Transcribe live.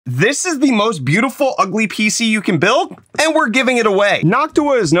This is the most beautiful, ugly PC you can build, and we're giving it away.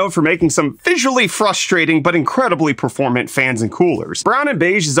 Noctua is known for making some visually frustrating but incredibly performant fans and coolers. Brown and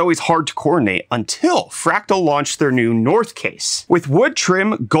beige is always hard to coordinate until Fractal launched their new North case. With wood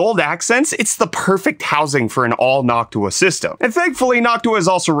trim, gold accents, it's the perfect housing for an all Noctua system. And thankfully, Noctua has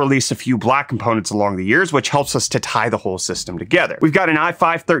also released a few black components along the years, which helps us to tie the whole system together. We've got an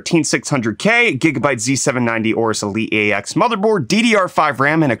i5-13600K, Gigabyte Z790 Aorus Elite AX motherboard, DDR5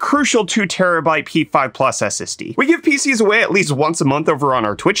 RAM, and a crucial 2TB P5 Plus SSD. We give PCs away at least once a month over on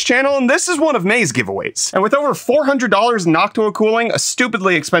our Twitch channel, and this is one of May's giveaways. And with over $400 in Noctua cooling, a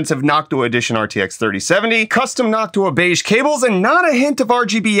stupidly expensive Noctua Edition RTX 3070, custom Noctua beige cables, and not a hint of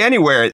RGB anywhere,